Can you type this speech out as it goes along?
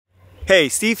Hey,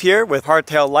 Steve here with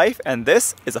Hardtail Life, and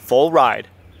this is a full ride.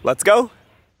 Let's go!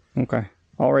 Okay,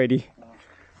 alrighty.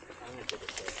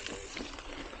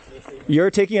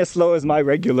 You're taking as slow as my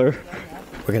regular.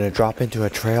 We're gonna drop into a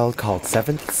trail called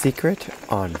 7th Secret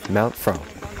on Mount Fromme.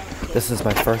 This is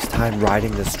my first time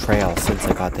riding this trail since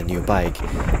I got the new bike,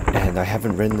 and I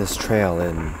haven't ridden this trail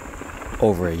in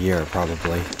over a year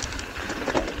probably.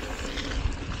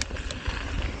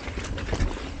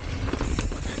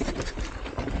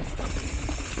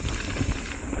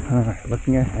 Alright,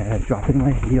 looking ahead, dropping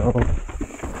my heels.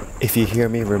 If you hear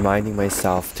me reminding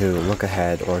myself to look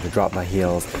ahead or to drop my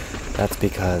heels, that's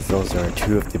because those are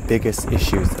two of the biggest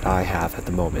issues that I have at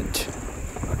the moment.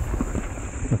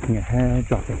 Looking ahead,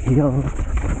 dropping heels.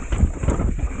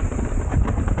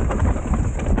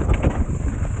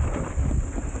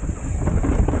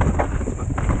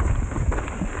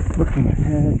 Looking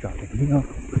ahead, dropping heels.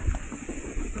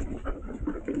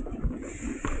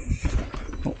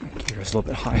 Oh, my gear is a little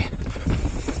bit high.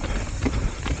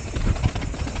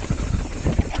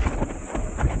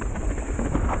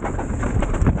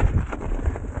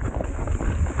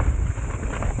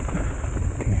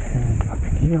 Looking ahead,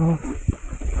 dropping heels.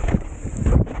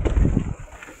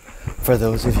 For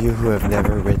those of you who have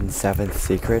never ridden 7th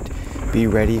Secret, be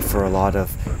ready for a lot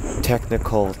of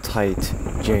technical, tight,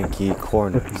 janky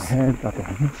corners. Looking ahead, dropping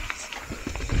heels.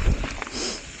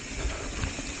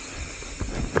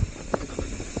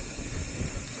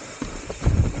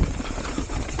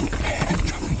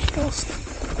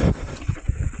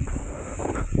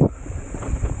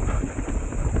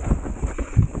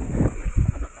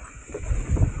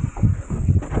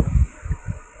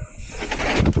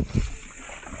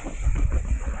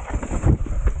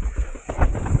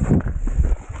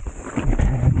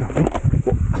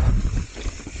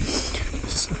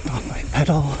 Slipped off my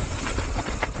pedal.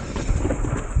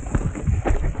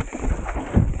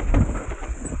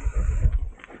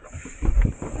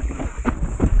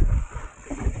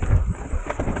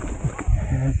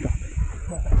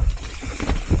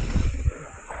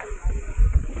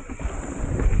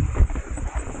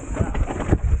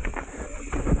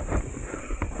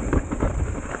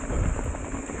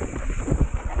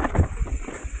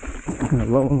 A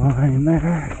low line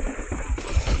there.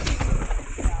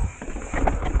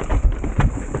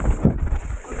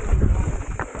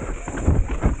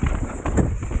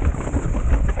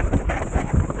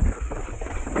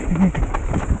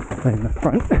 In the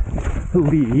front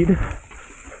lead.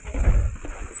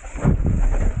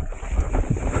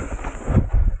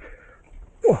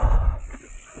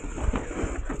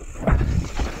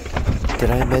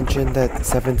 Did I mention that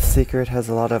 7th Secret has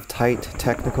a lot of tight,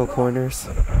 technical corners?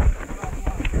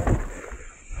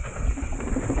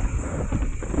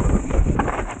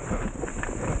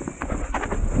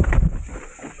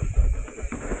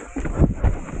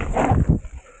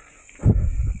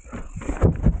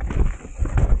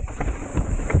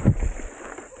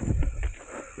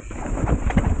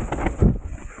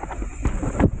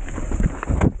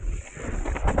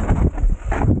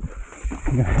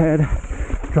 Ahead,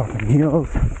 dropping heels,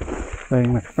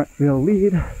 letting my front wheel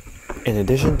lead. In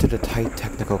addition to the tight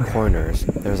technical corners,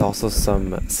 there's also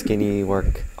some skinny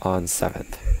work on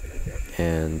 7th.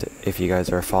 And if you guys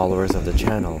are followers of the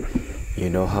channel, you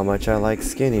know how much I like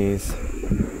skinnies.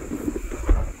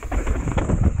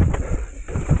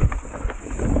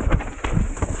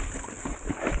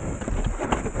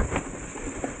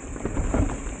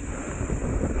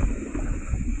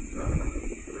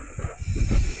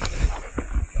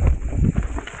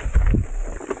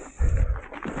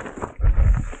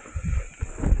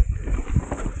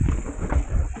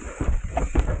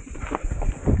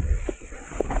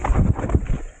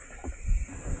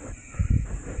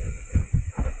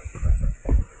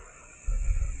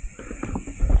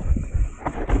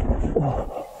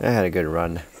 I had a good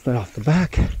run. Slid off the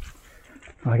back.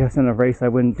 I guess in a race I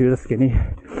wouldn't do the skinny.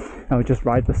 I would just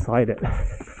ride beside it.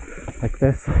 Like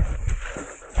this.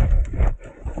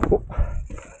 Oh.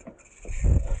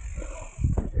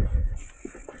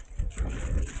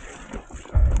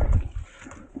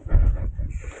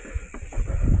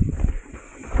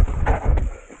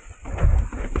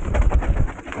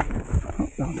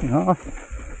 Bouncing off.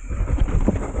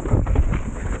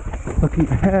 Looking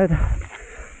ahead.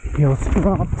 Heels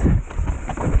dropped.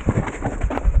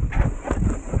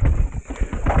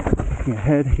 Looking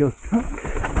ahead, heels dropped.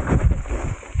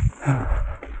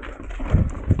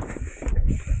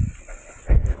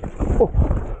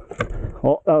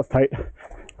 Oh, that was tight.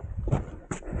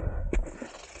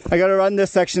 I gotta run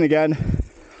this section again.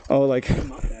 Oh, like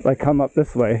come up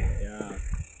this way. Yeah.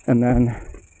 And then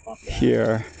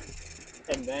here.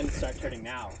 And then start turning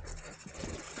now.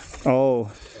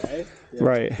 Oh. Yeah. right? Yeah.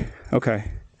 Right. Okay.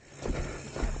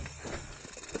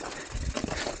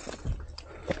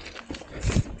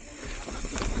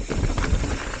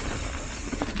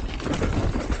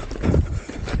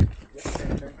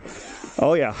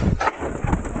 Oh yeah.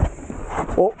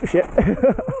 Oh shit.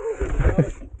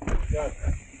 Yeah.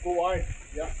 Go wide.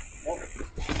 Yeah. Oh.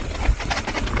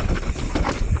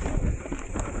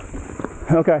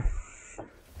 Okay.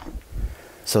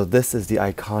 So this is the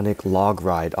iconic log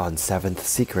ride on 7th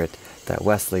Secret that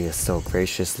Wesley is so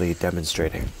graciously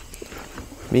demonstrating.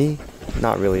 Me,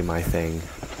 not really my thing.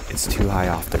 It's too high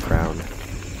off the ground.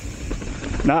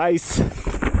 Nice.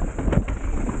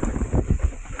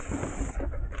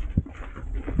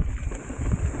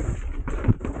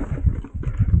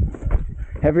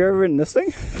 Have you ever ridden this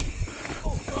thing?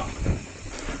 Oh,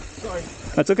 sorry.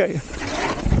 That's okay.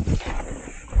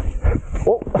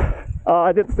 Oh,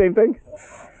 I did the same thing.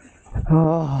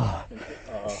 Oh,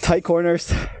 tight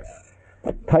corners,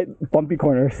 tight bumpy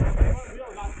corners.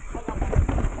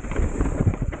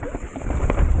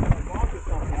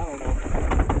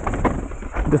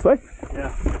 This way?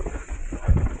 Yeah.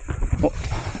 Oh,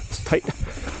 it's tight.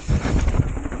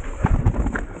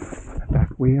 Back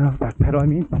wheel, back pedal, I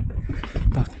mean.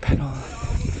 Back pedal.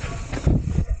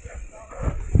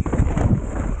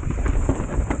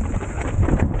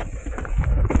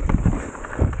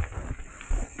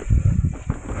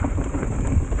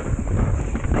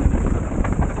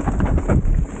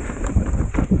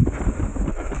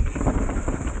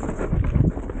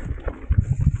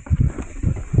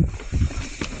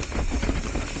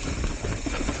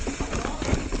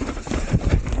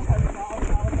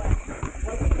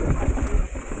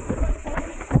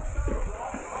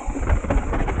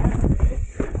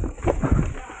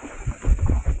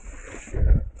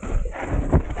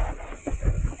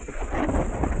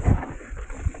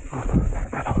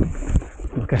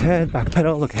 Look ahead, back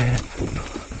pedal, look ahead.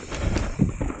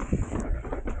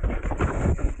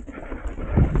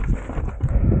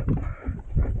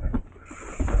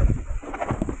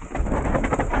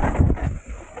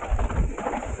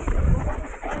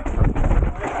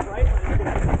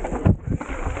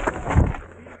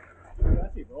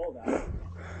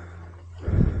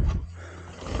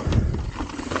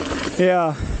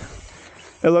 Yeah,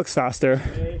 it looks faster.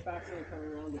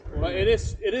 But it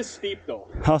is steep though.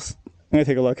 I'm gonna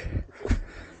take a look.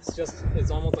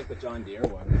 It's almost like the John Deere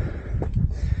one.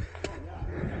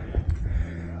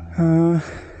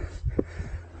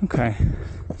 Okay.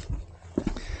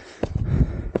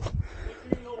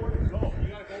 You know where to go. You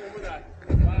gotta go over that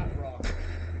flat rock.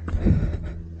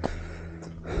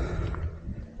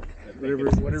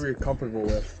 Whatever you're comfortable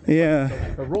with. Yeah.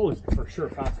 The roll is for sure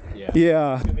faster. Yeah.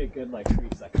 Yeah. It's gonna be a good like 3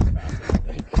 seconds faster, I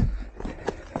think.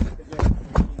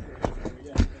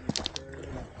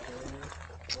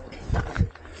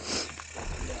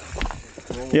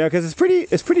 Yeah, because it's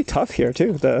pretty tough here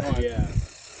too. Oh yeah.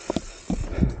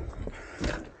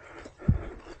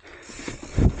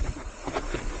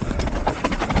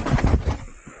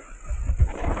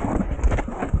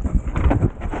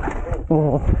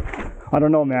 Oh, I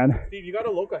don't know, man. Steve, you gotta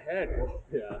look ahead.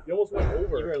 Yeah. You almost went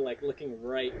over. You were like looking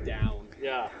right down.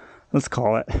 Yeah. Let's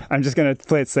call it. I'm just gonna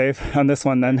play it safe on this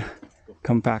one, then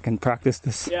come back and practice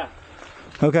this. Yeah.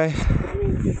 Okay. I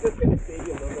mean, it's just gonna save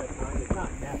you a little bit of time. It's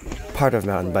not necessary. Part of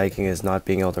mountain biking is not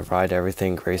being able to ride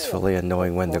everything gracefully and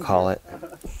knowing when to call it.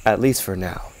 At least for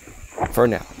now. For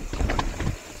now.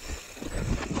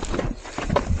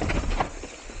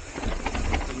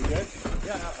 Are you good?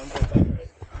 Yeah, I'm good.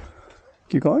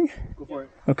 Keep going? Go for it.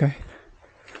 Okay.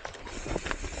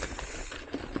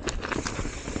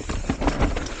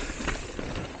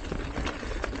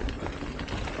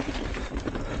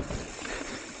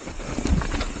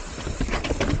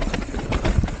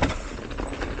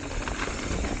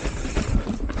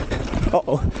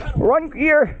 Uh-oh. Run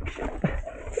gear!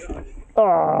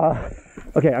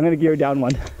 Okay, I'm gonna gear down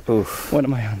one. Oof. What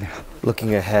am I on now?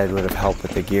 Looking ahead would have helped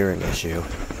with the gearing issue.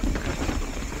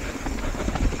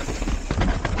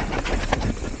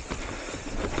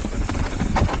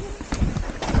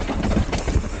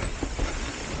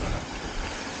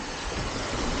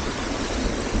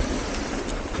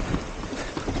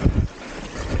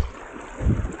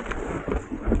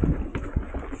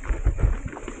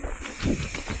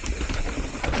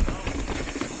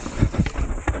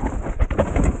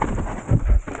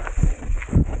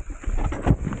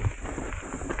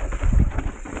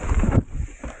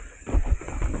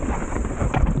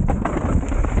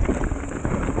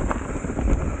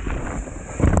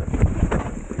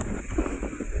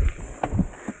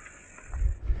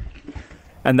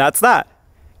 And that's that.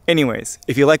 Anyways,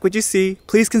 if you like what you see,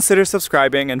 please consider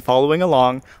subscribing and following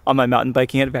along on my mountain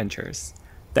biking adventures.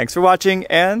 Thanks for watching,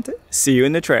 and see you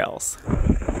in the trails.